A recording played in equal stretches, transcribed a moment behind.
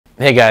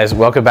Hey guys,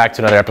 welcome back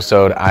to another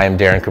episode. I'm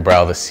Darren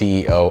Cabral, the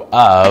CEO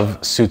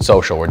of Suit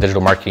Social. We're a digital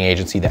marketing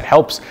agency that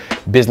helps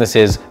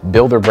businesses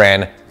build their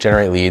brand,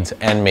 generate leads,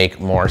 and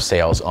make more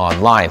sales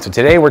online. So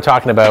today we're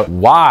talking about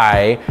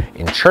why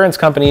insurance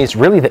companies,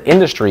 really the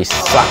industry,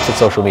 sucks at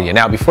social media.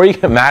 Now, before you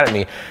get mad at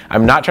me,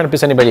 I'm not trying to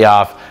piss anybody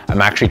off.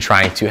 I'm actually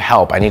trying to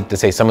help. I need to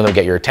say some of them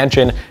get your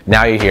attention.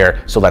 Now you're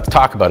here, so let's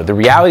talk about it. The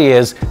reality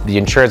is the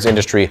insurance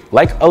industry,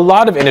 like a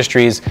lot of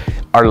industries,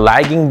 are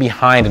lagging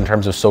behind in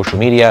terms of social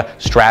media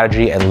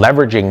strategy and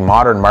leveraging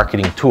modern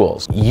marketing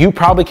tools. You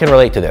probably can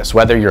relate to this,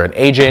 whether you're an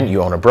agent, you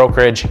own a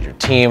brokerage, your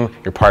team,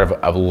 you're part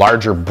of a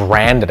larger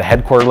brand at a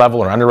headquarter level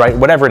or underwriting,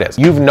 whatever it is.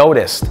 You've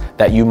noticed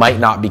that you might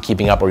not be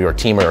keeping up, or your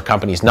team or your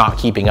company's not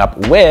keeping up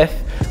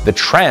with the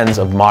trends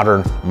of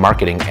modern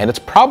marketing, and it's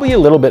probably a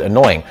little bit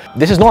annoying.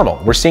 This is normal.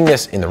 We're seeing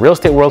this in the real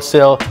estate world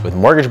still, with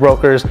mortgage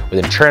brokers,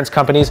 with insurance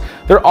companies.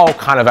 They're all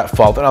kind of at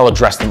fault, and I'll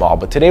address them all.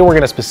 But today we're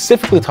gonna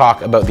specifically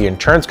talk about the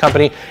insurance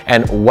company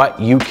and what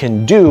you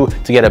can do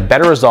to get a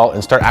better result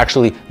and start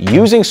actually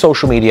using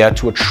social media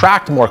to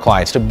attract more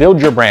clients, to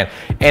build your brand,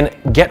 and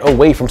get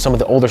away from some of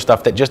the older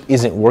stuff that just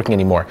isn't working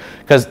anymore.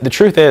 Because the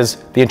truth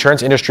is, the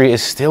insurance industry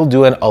is still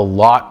doing a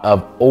lot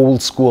of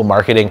old school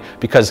marketing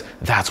because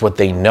that's what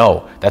they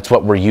know. That's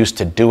what we're used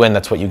to doing.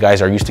 That's what you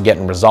guys are used to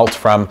getting results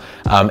from.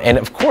 And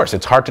of course,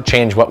 it's hard to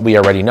change what we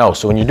already know.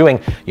 So when you're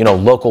doing,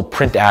 local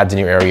print ads in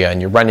your area,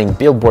 and you're running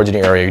billboards in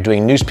your area, you're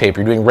doing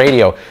newspaper, you're doing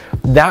radio,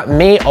 that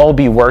may all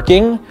be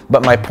working,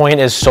 but my point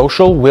is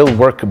social will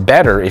work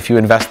better if you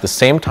invest the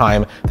same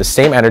time, the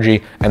same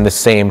energy, and the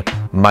same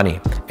money.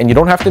 And you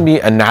don't have to be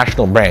a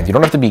national brand. You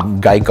don't have to be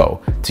Geico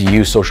to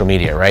use social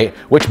media, right?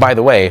 Which, by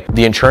the way,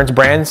 the insurance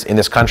brands in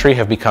this country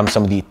have become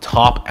some of the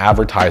top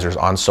advertisers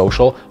on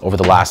social over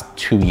the last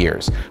 2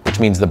 years, which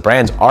means the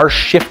brands are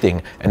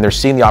shifting and they're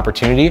seeing the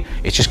opportunity.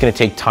 It's just gonna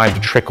take time to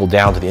trickle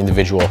down to the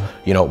individual,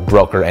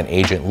 broker and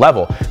agent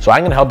level. So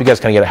I'm gonna help you guys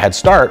kind of get a head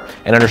start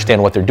and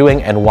understand what they're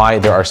doing and why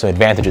there are some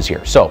advantages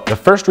here. So the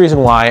first reason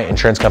why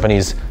insurance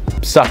companies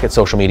suck at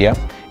social media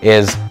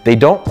is they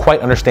don't quite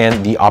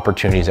understand the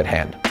opportunities at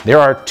hand. There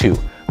are two.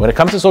 When it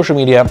comes to social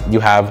media, you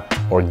have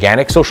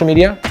organic social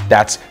media.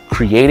 That's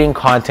creating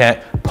content,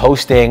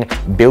 posting,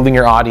 building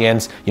your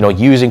audience,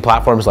 using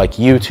platforms like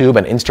YouTube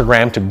and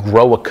Instagram to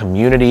grow a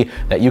community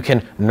that you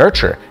can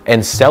nurture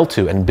and sell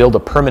to and build a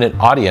permanent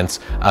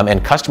audience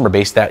and customer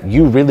base that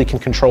you really can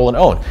control and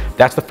own.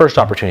 That's the first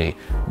opportunity.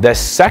 The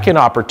second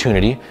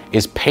opportunity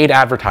is paid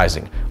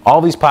advertising. All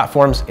these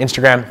platforms,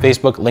 Instagram,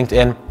 Facebook,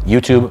 LinkedIn,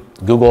 YouTube,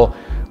 Google,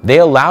 they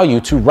allow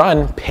you to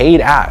run paid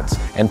ads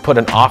and put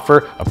an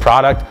offer, a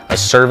product, a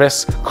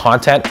service,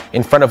 content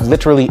in front of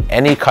literally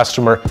any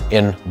customer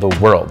in the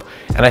world.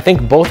 And I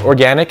think both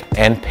organic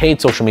and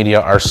paid social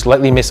media are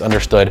slightly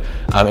misunderstood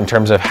in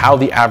terms of how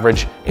the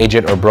average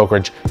agent or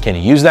brokerage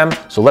can use them.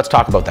 So let's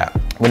talk about that.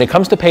 When it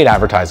comes to paid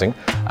advertising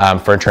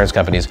for insurance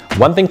companies,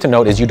 one thing to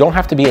note is you don't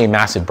have to be a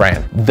massive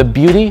brand. The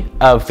beauty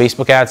of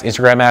Facebook ads,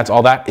 Instagram ads,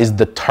 all that is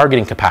the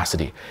targeting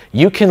capacity.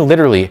 You can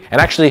literally, and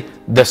actually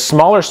the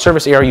smaller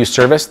service area you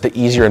service, the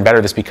easier and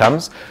better this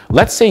becomes.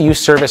 Let's say you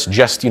service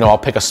just, I'll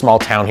pick a small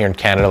town here in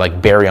Canada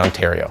like Barrie,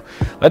 Ontario.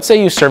 Let's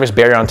say you service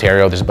Barrie,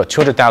 Ontario. There's about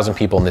 200,000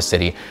 people in this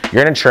city.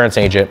 You're an insurance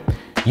agent.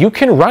 You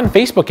can run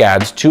Facebook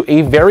ads to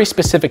a very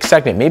specific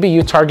segment. Maybe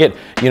you target,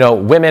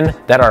 women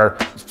that are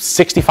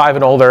 65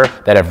 and older,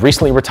 that have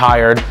recently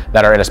retired,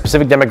 that are in a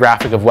specific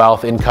demographic of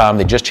wealth, income,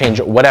 they just changed,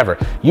 whatever.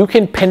 You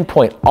can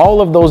pinpoint all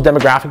of those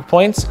demographic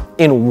points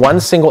in one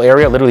single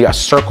area, literally a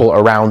circle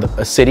around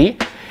a city,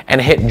 and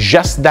hit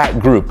just that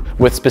group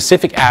with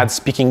specific ads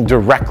speaking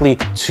directly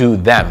to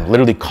them,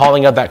 literally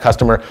calling out that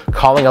customer,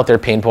 calling out their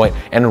pain point,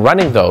 and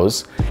running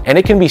those. And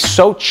it can be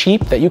so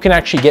cheap that you can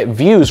actually get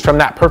views from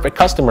that perfect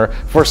customer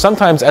for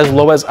sometimes as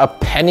low as a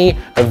penny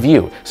a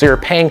view. So you're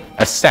paying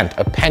a cent,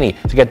 a penny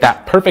to get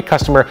that perfect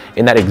customer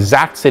in that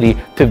exact city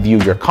to view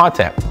your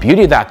content. The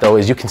beauty of that though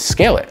is you can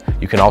scale it.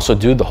 You can also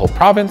do the whole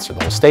province or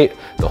the whole state,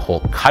 the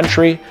whole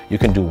country. You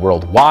can do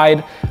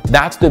worldwide.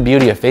 That's the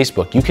beauty of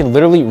Facebook. You can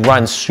literally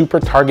run super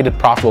targeted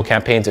profitable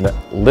campaigns in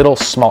a little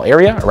small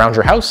area around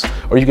your house,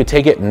 or you could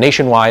take it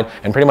nationwide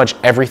and pretty much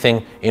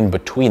everything in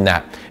between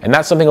that. And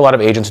that's something a lot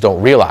of agents don't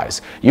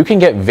realize. You can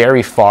get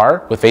very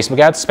far with Facebook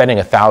ads, spending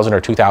 $1,000 or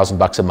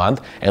 $2,000 a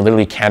month and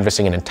literally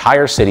canvassing an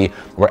entire city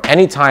where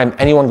anytime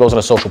anyone goes on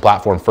a social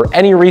platform for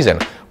any reason,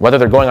 whether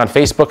they're going on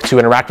Facebook to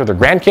interact with their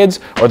grandkids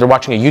or they're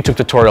watching a YouTube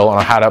tutorial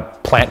on how to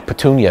plant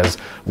petunias,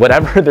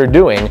 whatever they're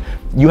doing,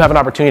 you have an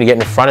opportunity to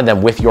get in front of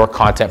them with your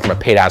content from a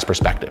paid ads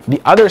perspective. The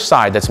other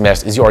side that's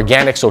missed is your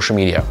organic social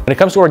media. When it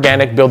comes to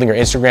organic, building your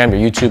Instagram,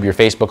 your YouTube, your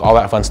Facebook, all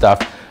that fun stuff,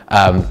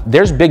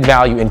 there's big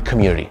value in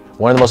community.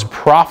 One of the most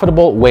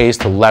profitable ways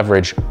to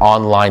leverage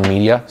online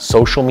media,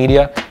 social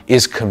media,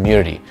 is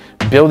community.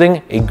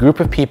 Building a group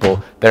of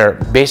people that are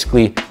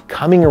basically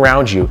coming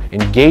around you,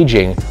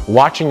 engaging,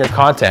 watching your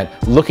content,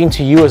 looking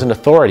to you as an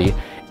authority,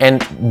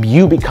 and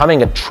you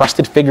becoming a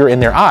trusted figure in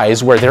their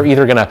eyes where they're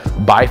either gonna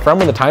buy from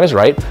when the time is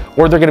right,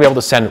 or they're gonna be able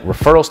to send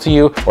referrals to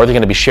you, or they're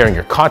gonna be sharing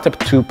your content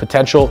to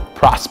potential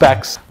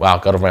prospects. Wow,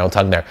 got over my own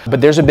tongue there.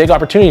 But there's a big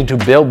opportunity to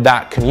build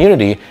that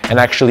community and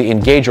actually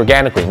engage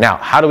organically. Now,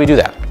 how do we do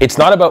that? It's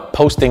not about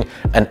posting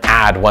an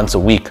ad once a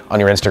week on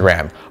your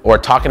Instagram, or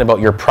talking about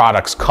your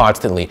products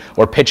constantly,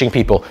 or pitching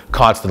people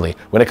constantly.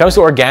 When it comes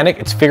to organic,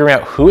 it's figuring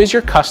out who is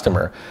your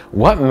customer,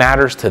 what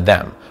matters to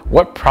them,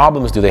 what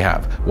problems do they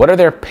have, what are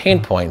their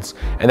pain points,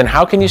 and then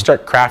how can you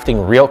start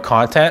crafting real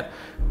content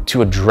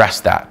to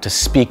address that, to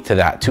speak to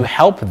that, to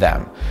help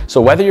them.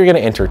 So whether you're gonna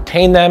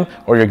entertain them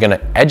or you're gonna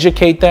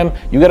educate them,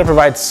 you gotta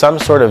provide some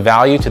sort of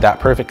value to that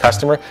perfect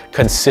customer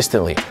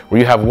consistently, where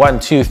you have 1,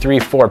 2, 3,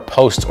 4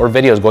 posts or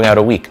videos going out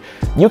a week.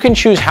 You can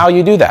choose how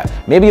you do that.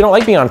 Maybe you don't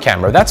like being on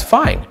camera, that's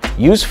fine.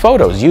 Use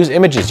photos, use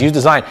images, use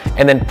design,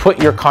 and then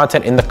put your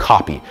content in the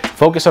copy.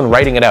 Focus on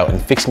writing it out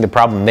and fixing the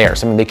problem there,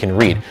 something they can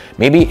read.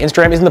 Maybe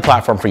Instagram isn't the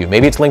platform for you.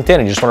 Maybe it's LinkedIn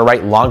and you just wanna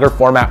write longer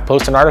format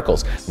posts and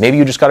articles. Maybe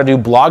you just gotta do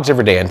blogs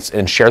every day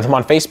and share them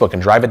on Facebook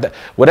and drive it.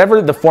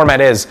 Whatever the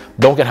format is,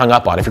 don't get hung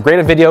up on. If you're great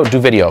at video, do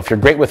video. If you're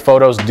great with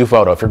photos, do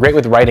photo. If you're great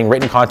with writing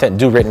written content,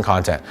 do written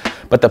content.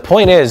 But the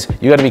point is,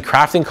 you gotta be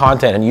crafting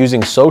content and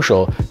using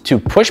social to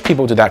push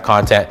people to that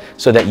content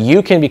so that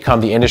you can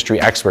become the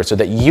industry expert, so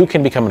that you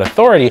can become an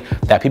authority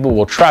that people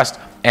will trust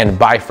and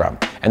buy from.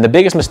 And the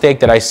biggest mistake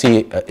that I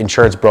see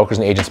insurance brokers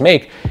and agents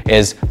make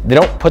is they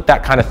don't put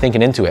that kind of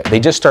thinking into it. They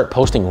just start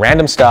posting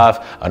random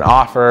stuff, an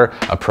offer,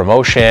 a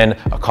promotion,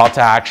 a call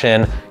to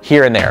action,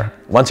 here and there,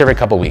 once every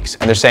couple weeks.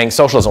 And they're saying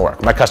social doesn't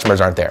work, my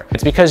customers aren't there.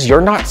 It's because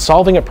you're not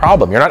solving a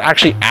problem. You're not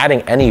actually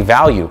adding any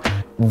value.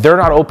 They're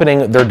not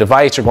opening their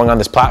device or going on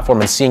this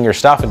platform and seeing your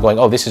stuff and going,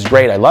 oh, this is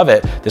great, I love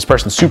it. This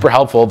person's super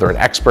helpful, they're an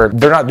expert.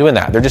 They're not doing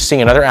that. They're just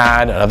seeing another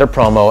ad, another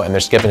promo, and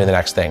they're skipping to the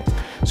next thing.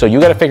 So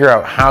you gotta figure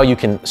out how you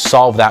can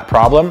solve that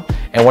problem.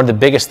 And one of the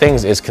biggest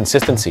things is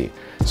consistency,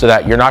 so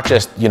that you're not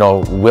just,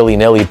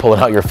 willy-nilly pulling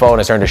out your phone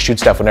and starting to shoot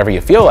stuff whenever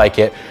you feel like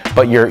it,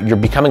 but you're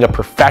becoming a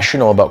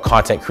professional about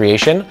content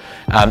creation,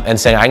 and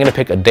saying, I'm gonna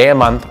pick a day a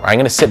month, or I'm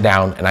gonna sit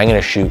down and I'm gonna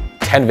shoot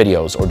 10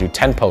 videos or do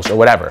 10 posts or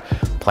whatever.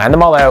 Plan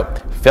them all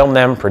out, film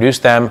them, produce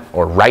them,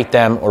 or write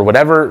them, or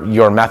whatever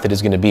your method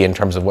is gonna be in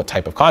terms of what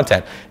type of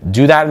content.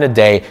 Do that in a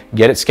day,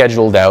 get it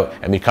scheduled out,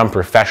 and become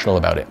professional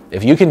about it.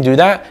 If you can do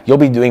that, you'll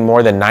be doing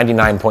more than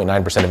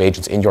 99.9% of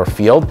agents in your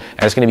field,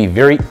 and it's gonna be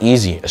very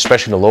easy,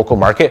 especially in the local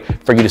market,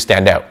 for you to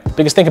stand out.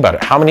 Because think about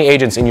it, how many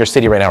agents in your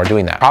city right now are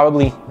doing that?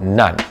 Probably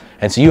none.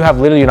 And so you have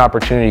literally an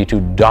opportunity to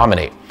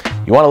dominate.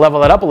 You want to level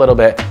that up a little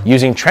bit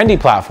using trendy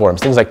platforms,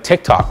 things like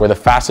TikTok, where the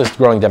fastest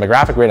growing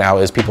demographic right now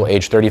is people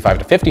aged 35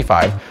 to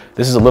 55.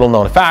 This is a little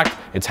known fact.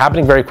 It's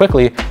happening very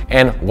quickly.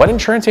 And what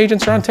insurance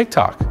agents are on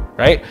TikTok,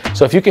 right?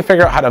 So if you can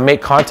figure out how to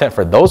make content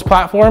for those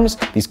platforms,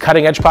 these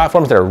cutting edge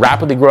platforms that are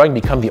rapidly growing,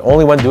 become the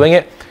only one doing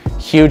it,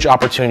 huge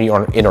opportunity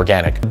in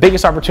organic. The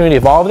biggest opportunity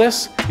of all of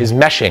this is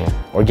meshing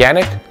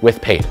organic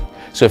with paid.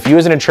 So if you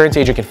as an insurance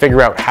agent can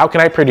figure out how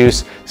can I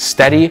produce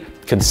steady,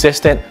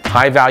 consistent,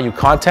 high value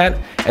content,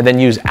 and then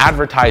use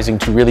advertising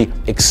to really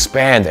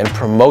expand and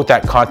promote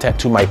that content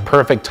to my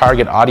perfect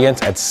target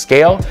audience at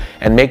scale,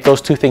 and make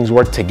those two things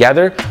work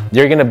together,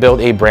 you're gonna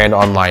build a brand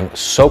online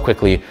so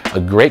quickly, a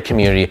great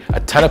community, a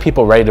ton of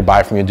people ready to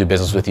buy from you and do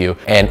business with you,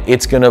 and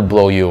it's gonna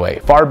blow you away.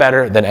 Far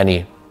better than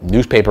any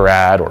newspaper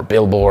ad or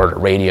billboard or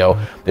radio.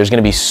 There's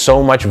gonna be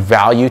so much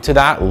value to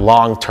that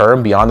long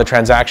term beyond the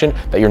transaction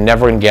that you're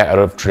never gonna get out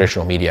of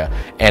traditional media.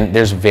 And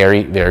there's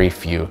very, very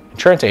few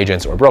insurance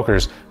agents or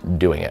brokers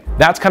doing it.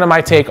 That's kind of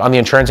my take on the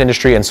insurance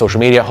industry and social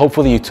media.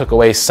 Hopefully you took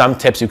away some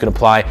tips you can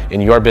apply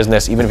in your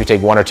business, even if you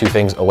take 1 or 2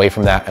 things away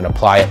from that and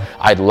apply it.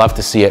 I'd love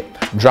to see it.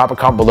 Drop a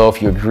comment below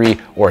if you agree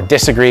or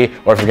disagree,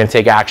 or if you're gonna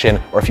take action,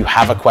 or if you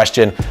have a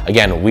question.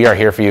 Again, we are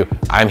here for you.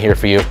 I'm here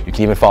for you. You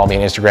can even follow me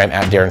on Instagram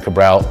at Darren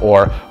Cabral,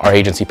 or our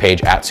agency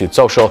page at Suit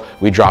Social.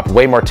 We drop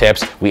way more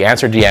tips. We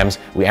answer DMs.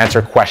 We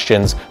answer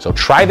questions. So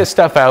try this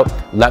stuff out.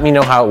 Let me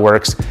know how it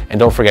works. And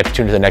don't forget to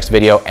tune to the next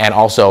video, and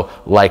also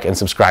like and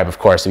subscribe, of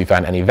course, if you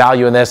found any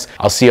value in this.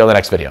 I'll see you on the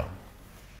next video.